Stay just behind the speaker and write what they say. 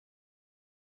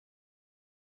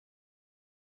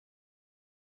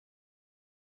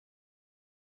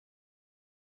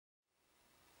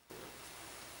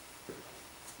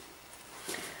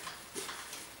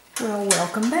Well,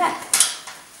 welcome back.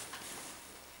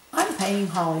 I'm painting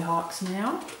hollyhocks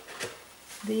now.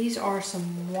 These are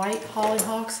some white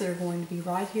hollyhocks that are going to be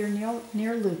right here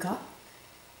near Luca.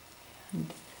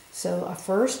 And so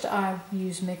first I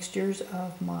use mixtures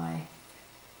of my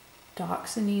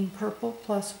Dioxazine purple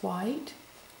plus white.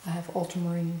 I have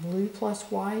ultramarine blue plus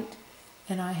white,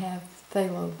 and I have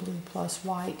phthalo blue plus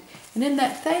white. And in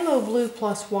that phthalo blue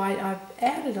plus white, I've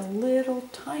added a little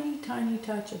tiny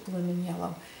touch of lemon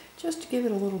yellow, just to give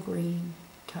it a little green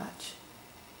touch.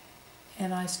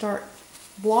 And I start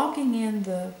blocking in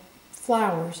the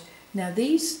flowers. Now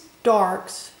these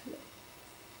darks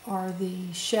are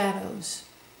the shadows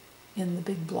in the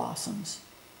big blossoms.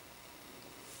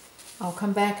 I'll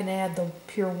come back and add the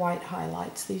pure white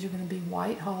highlights. These are going to be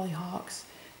white hollyhocks.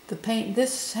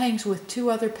 This hangs with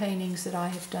two other paintings that I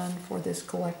have done for this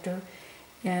collector,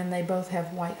 and they both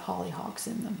have white hollyhocks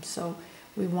in them. So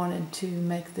we wanted to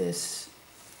make this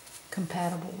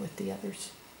compatible with the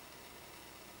others.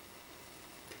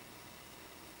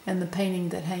 And the painting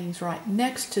that hangs right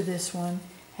next to this one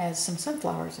has some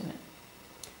sunflowers in it.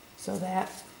 So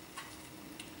that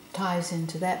ties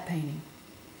into that painting.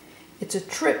 It's a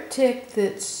triptych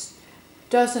that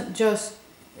doesn't just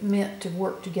meant to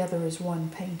work together as one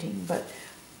painting, but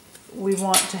we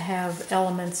want to have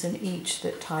elements in each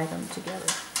that tie them together.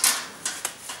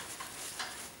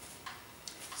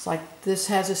 It's like this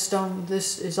has a stone,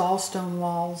 this is all stone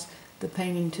walls. The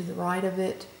painting to the right of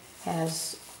it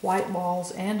has white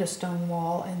walls and a stone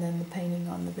wall, and then the painting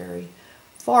on the very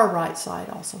far right side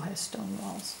also has stone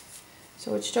walls.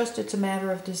 So it's a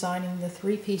matter of designing the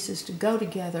three pieces to go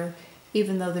together,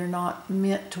 even though they're not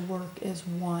meant to work as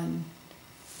one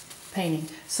painting.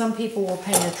 Some people will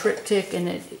paint a triptych, and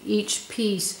at each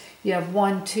piece you have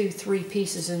 1, 2, 3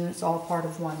 pieces, and it's all part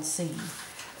of one scene.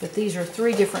 But these are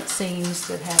 3 different scenes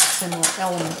that have similar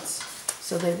elements,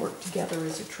 so they work together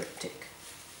as a triptych.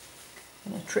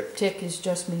 And a triptych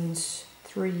just means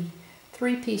three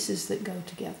pieces that go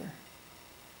together.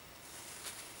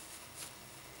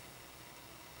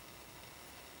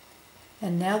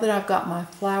 And now that I've got my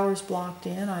flowers blocked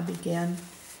in, I begin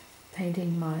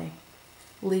painting my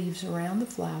leaves around the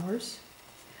flowers.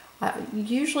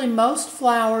 Usually most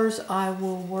flowers I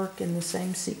will work in the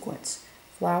same sequence.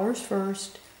 Flowers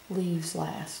first, leaves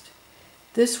last.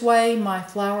 This way my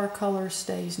flower color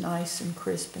stays nice and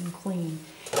crisp and clean.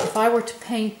 If I were to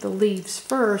paint the leaves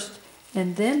first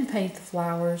and then paint the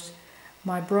flowers,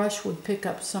 my brush would pick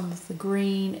up some of the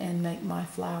green and make my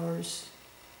flowers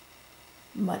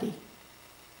muddy.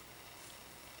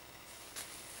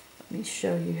 Let me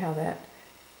show you how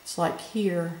it's like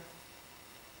here.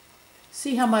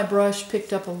 See how my brush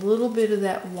picked up a little bit of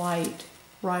that white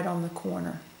right on the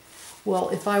corner? Well,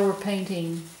 if I were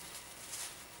painting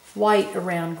white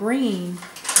around green,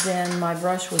 then my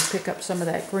brush would pick up some of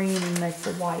that green and make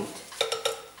the white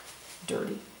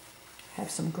dirty,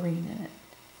 have some green in it,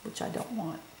 which I don't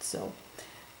want. So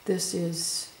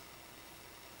that's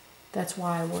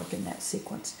why I work in that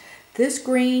sequence. This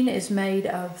green is made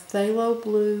of phthalo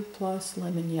blue plus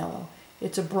lemon yellow.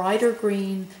 It's a brighter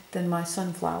green than my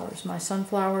sunflowers. My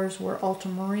sunflowers were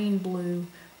ultramarine blue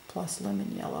plus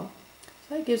lemon yellow.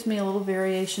 So that gives me a little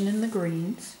variation in the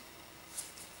greens.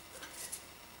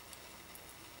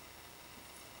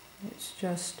 It's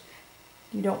just,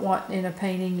 you don't want, in a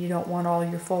painting, you don't want all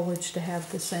your foliage to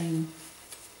have the same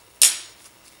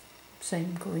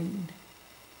green.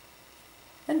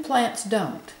 And plants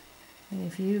don't. And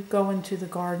if you go into the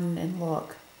garden and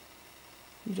look,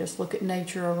 you just look at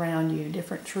nature around you.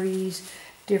 Different trees,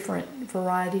 different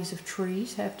varieties of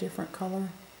trees have different color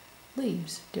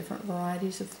leaves. Different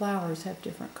varieties of flowers have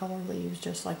different color leaves,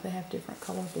 just like they have different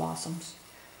color blossoms.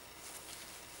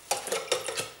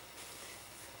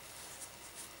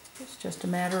 It's just a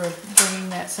matter of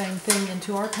bringing that same thing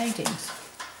into our paintings.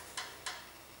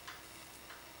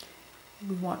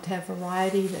 We want to have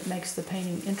variety that makes the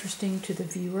painting interesting to the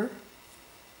viewer.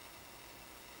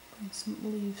 Bring some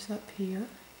leaves up here.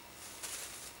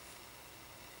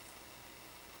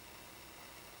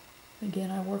 Again,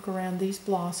 I work around these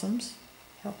blossoms.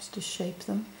 Helps to shape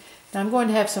them. Now I'm going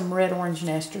to have some red-orange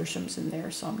nasturtiums in there,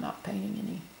 so I'm not painting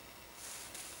any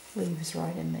leaves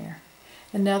right in there.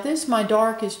 And now this, my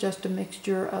dark, is just a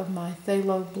mixture of my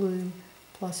phthalo blue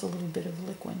plus a little bit of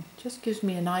liquid. Just gives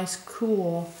me a nice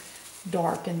cool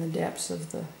dark in the depths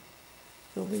of the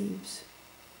leaves.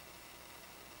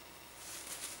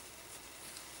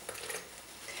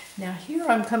 Now here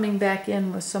I'm coming back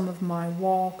in with some of my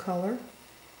wall color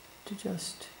to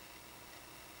just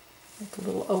make a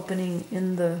little opening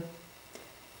in the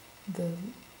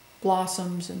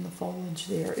blossoms and the foliage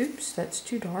there. Oops, that's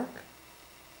too dark.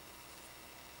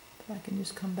 I can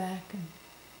just come back and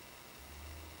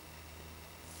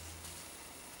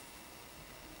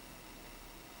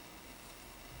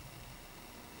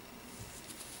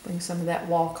bring some of that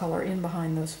wall color in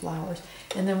behind those flowers.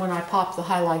 And then when I pop the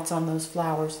highlights on those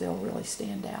flowers, they'll really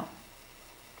stand out.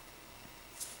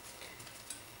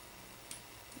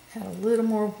 Add a little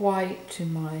more white to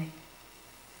my,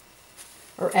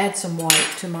 or add some white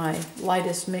to my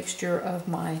lightest mixture of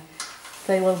my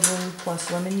phthalo blue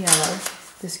plus lemon yellow.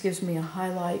 This gives me a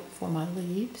highlight for my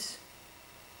leaves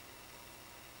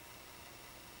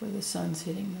where the sun's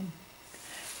hitting them.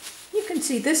 You can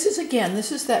see this is, again,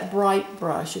 this is that bright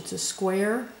brush. It's a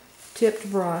square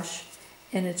tipped brush,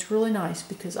 and it's really nice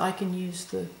because I can use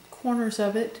the corners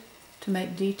of it to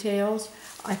make details.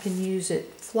 I can use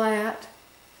it flat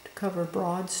to cover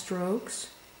broad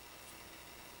strokes,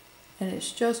 and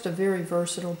it's just a very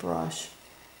versatile brush.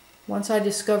 Once I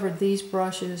discovered these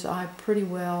brushes, I pretty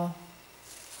well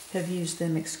have used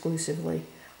them exclusively.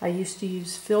 I used to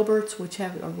use filberts, which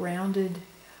have a rounded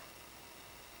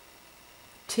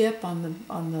tip on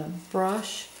the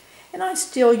brush, and I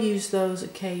still use those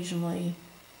occasionally,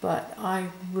 but I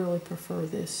really prefer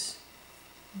this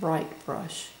bright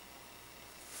brush.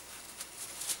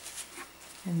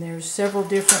 And there's several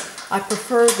different, I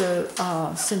prefer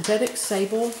the synthetic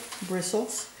sable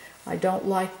bristles. I don't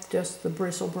like just the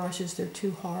bristle brushes, they're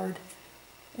too hard,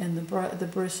 and the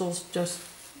bristles just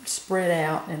spread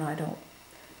out, and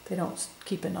they don't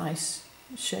keep a nice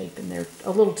shape, and they're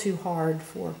a little too hard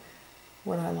for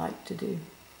what I like to do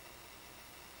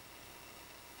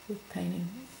with painting,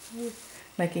 with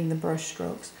making the brush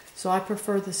strokes. So I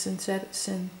prefer the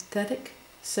synthetic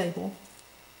sable.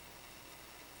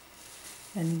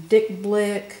 And Dick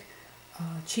Blick,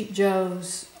 Cheap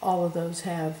Joe's, all of those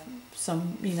have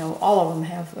some, all of them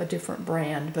have a different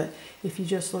brand, but if you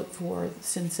just look for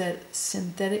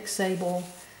synthetic sable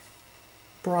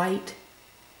bright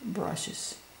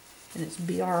brushes, and it's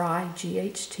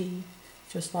B-R-I-G-H-T,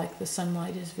 just like the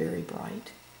sunlight is very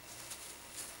bright.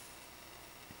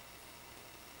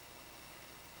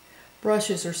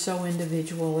 Brushes are so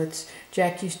individual.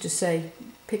 Jack used to say,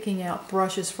 picking out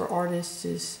brushes for artists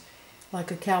is like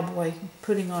a cowboy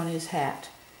putting on his hat.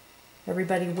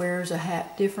 Everybody wears a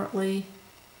hat differently.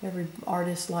 Every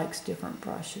artist likes different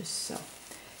brushes. So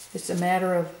it's a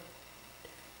matter of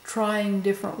trying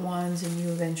different ones, and you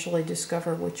eventually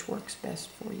discover which works best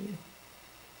for you.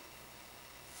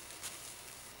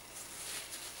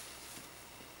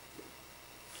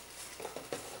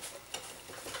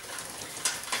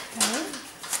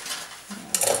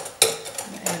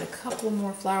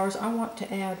 More flowers. I want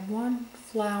to add one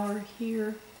flower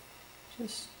here,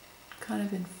 just kind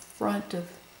of in front of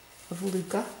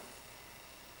Luca.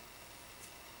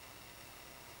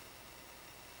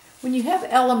 When you have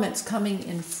elements coming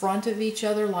in front of each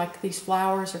other, like these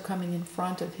flowers are coming in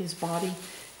front of his body,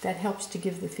 that helps to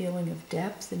give the feeling of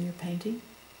depth in your painting.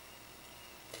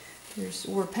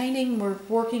 We're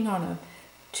working on a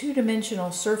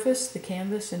two-dimensional surface, the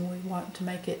canvas, and we want to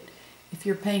make it, if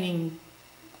you're painting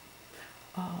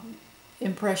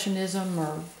impressionism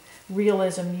or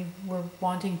realism, we're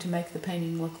wanting to make the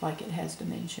painting look like it has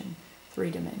dimension, 3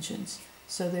 dimensions.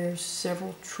 So there's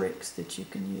several tricks that you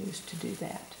can use to do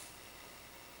that.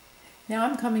 Now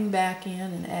I'm coming back in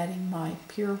and adding my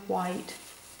pure white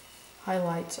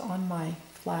highlights on my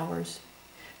flowers.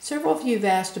 Several of you have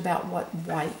asked about what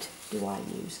white do I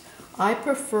use.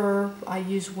 I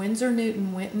use Winsor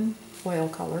Newton Winton oil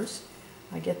colors.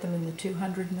 I get them in the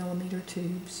 200 millimeter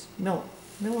tubes.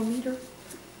 Millimeter?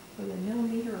 Are they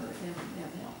millimeter or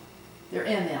ml? They're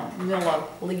ml,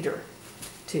 milliliter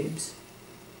tubes.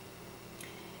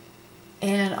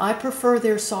 And I prefer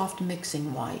their soft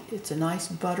mixing white. It's a nice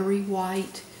buttery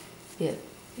white. It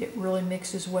really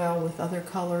mixes well with other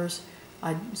colors.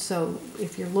 So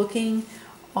if you're looking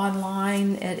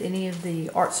online at any of the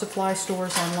art supply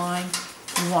stores online,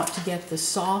 you want to get the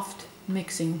soft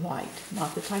mixing white,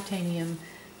 not the titanium,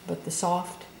 but the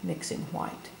soft mixing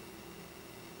white.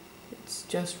 It's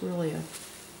just really a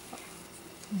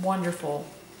wonderful,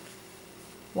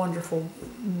 wonderful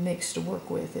mix to work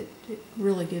with. It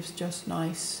really gives just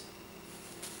nice,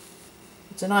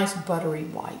 it's a nice buttery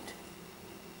white.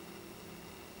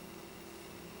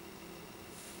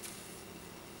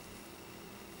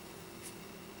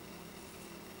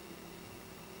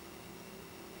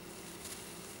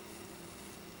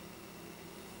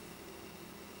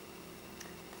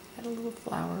 Add a little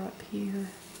flower up here.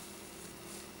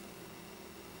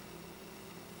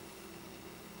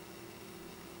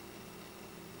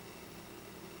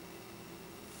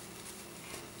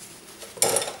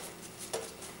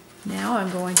 Now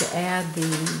I'm going to add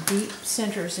the deep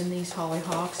centers in these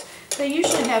hollyhocks. They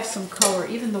usually have some color.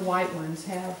 Even the white ones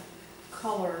have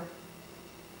color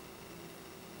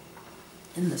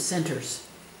in the centers,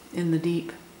 in the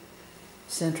deep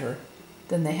center.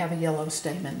 Then they have a yellow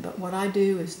stamen. But what I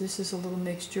do is, this is a little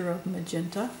mixture of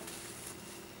magenta,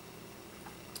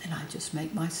 and I just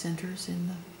make my centers in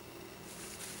the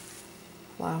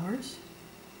flowers.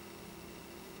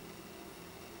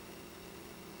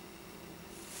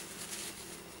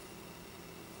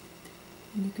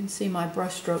 And you can see my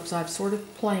brush strokes. I've sort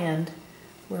of planned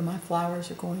where my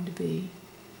flowers are going to be.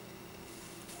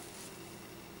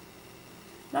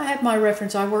 And I have my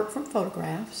reference. I work from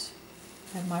photographs.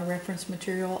 I have my reference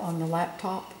material on the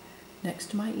laptop next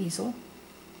to my easel.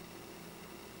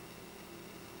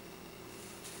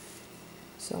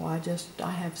 So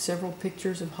I have several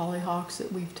pictures of hollyhocks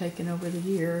that we've taken over the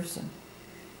years, and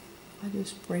I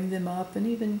just bring them up. And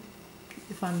even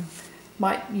if I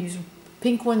might use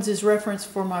pink ones as reference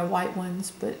for my white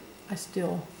ones, but I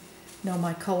still know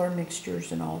my color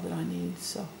mixtures and all that I need,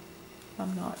 so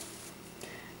I'm not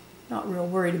real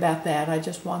worried about that. I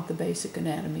just want the basic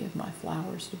anatomy of my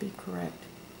flowers to be correct.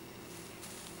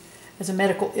 As a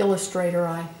medical illustrator,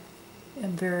 I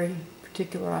am very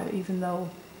particular. Even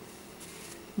though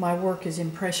my work is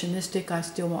impressionistic, I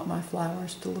still want my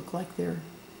flowers to look like they're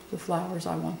the flowers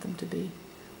I want them to be.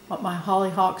 I want my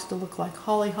hollyhocks to look like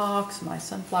hollyhocks, my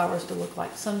sunflowers to look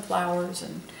like sunflowers,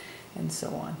 and so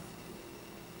on.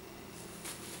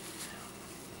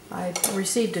 I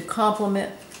received a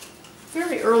compliment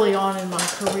very early on in my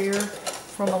career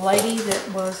from a lady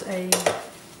that was a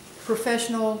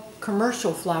professional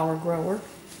commercial flower grower.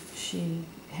 She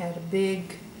had a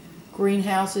big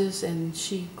greenhouses, and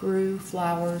she grew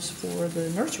flowers for the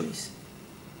nurseries.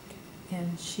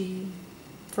 And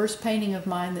first painting of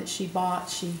mine that she bought,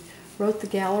 she wrote the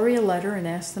gallery a letter and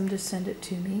asked them to send it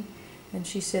to me. And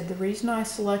she said, the reason I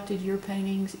selected your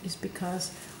paintings is because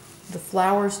the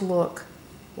flowers look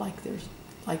like the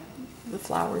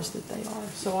flowers that they are.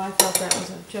 So I thought that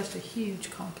was just a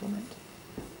huge compliment.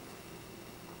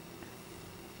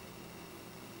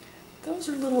 Those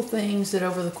are little things that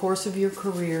over the course of your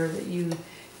career that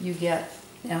you get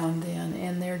now and then,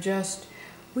 and they're just,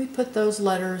 we put those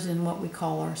letters in what we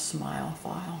call our smile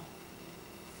file.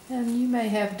 And you may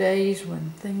have days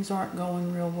when things aren't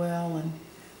going real well and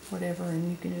whatever, and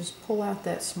you can just pull out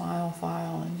that smile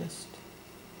file and just,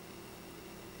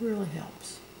 really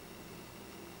helps.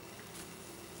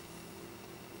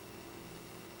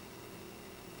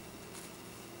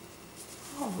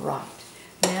 All right.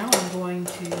 Now I'm going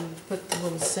to put the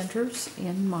little centers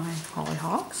in my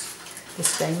hollyhocks, the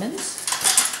stamens.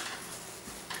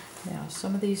 Now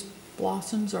some of these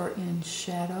blossoms are in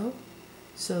shadow,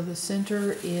 so the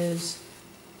center is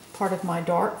part of my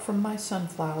dark from my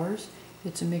sunflowers.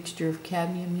 It's a mixture of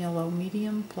cadmium yellow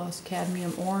medium plus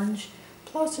cadmium orange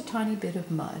plus a tiny bit of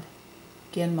mud.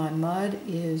 Again, my mud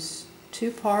is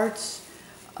 2 parts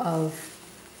of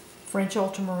French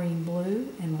ultramarine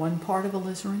blue and 1 part of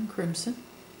alizarin crimson.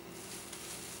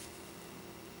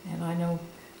 And I know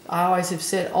I always have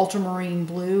said ultramarine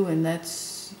blue, and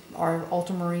that's our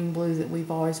ultramarine blue that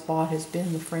we've always bought has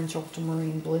been the French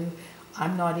ultramarine blue.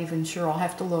 I'm not even sure. I'll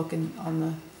have to look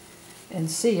and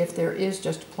see if there is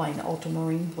just a plain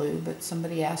ultramarine blue, but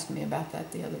somebody asked me about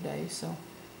that the other day, so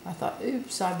I thought,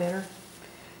 oops, I better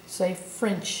say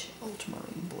French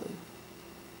ultramarine blue.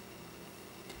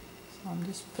 So I'm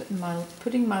just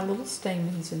putting my little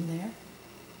stamens in there.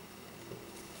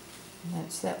 And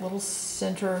that's that little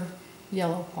center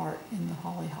yellow part in the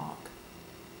hollyhock.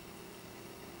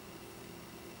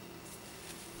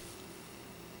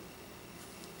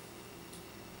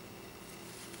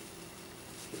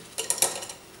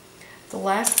 The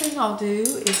last thing I'll do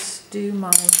is do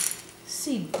my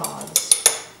seed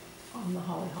pods on the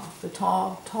hollyhock, the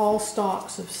tall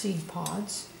stalks of seed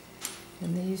pods.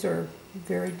 And these are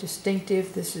very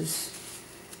distinctive.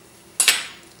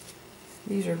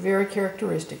 These are very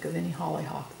characteristic of any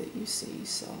hollyhock that you see,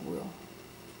 so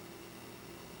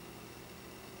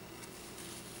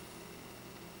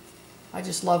I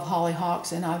just love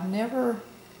hollyhocks, and I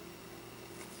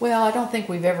don't think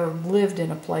we've ever lived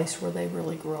in a place where they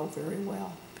really grow very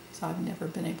well, so I've never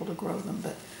been able to grow them,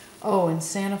 but in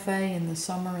Santa Fe in the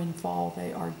summer and fall,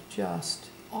 they are just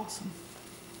awesome.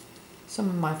 Some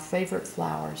of my favorite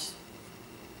flowers.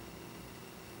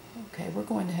 Okay, we're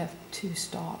going to have 2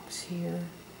 stalks here.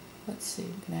 Let's see, we're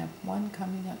going to have one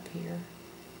coming up here.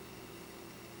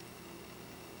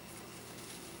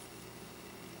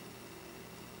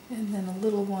 And then a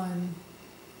little one.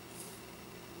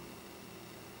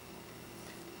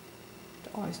 To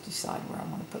always decide where I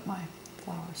want to put my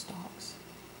flower stalks.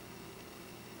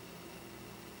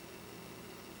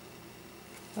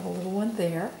 Have a little one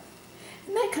there.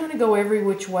 And they kind of go every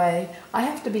which way. I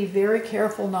have to be very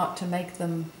careful not to make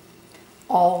them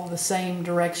all the same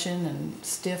direction and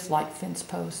stiff like fence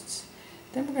posts.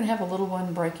 Then we're going to have a little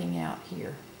one breaking out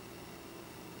here.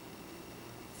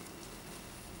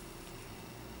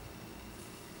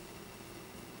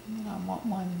 And I want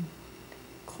one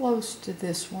close to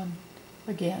this one.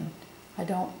 Again, I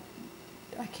don't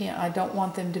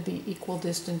want them to be equal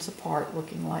distance apart,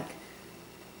 looking like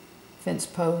fence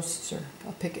posts or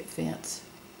a picket fence.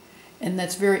 And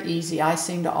that's very easy. I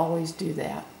seem to always do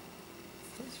that.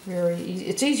 It's very easy.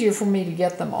 It's easier for me to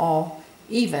get them all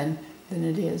even than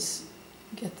it is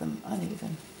get them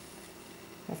uneven.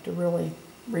 I have to really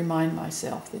remind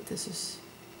myself that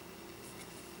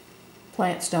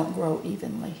plants don't grow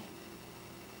evenly.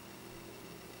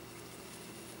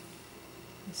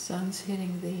 The sun's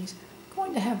hitting these. I'm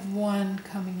going to have one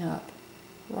coming up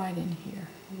right in here,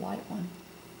 a light one.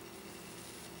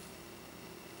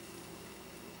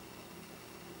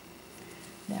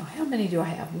 Now, how many do I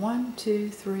have? 1, 2,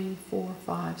 3, 4,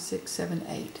 5, 6, 7,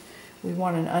 8. We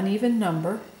want an uneven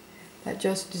number. That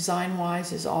just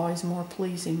design-wise is always more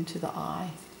pleasing to the eye.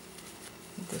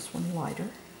 Make this one lighter.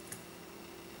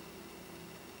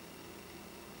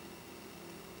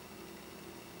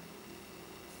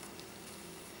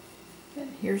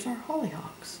 And here's our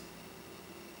hollyhocks.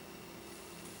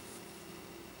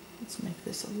 Let's make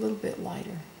this a little bit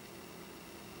lighter.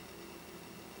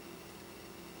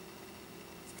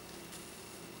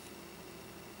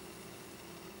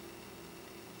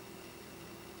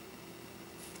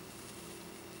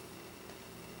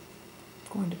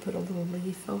 Going to put a little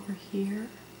leaf over here.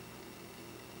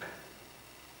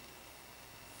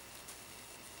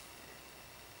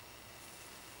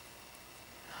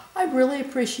 I really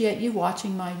appreciate you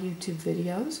watching my YouTube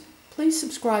videos. Please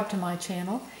subscribe to my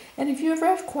channel, and if you ever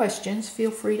have questions,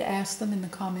 feel free to ask them in the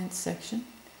comments section.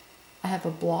 I have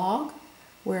a blog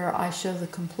where I show the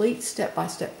complete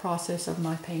step-by-step process of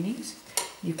my paintings.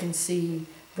 You can see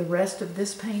the rest of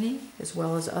this painting as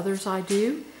well as others I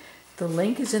do. The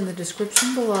link is in the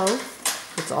description below.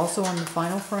 It's also on the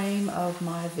final frame of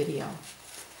my video.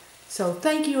 So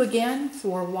thank you again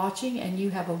for watching, and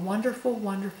you have a wonderful,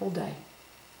 wonderful day.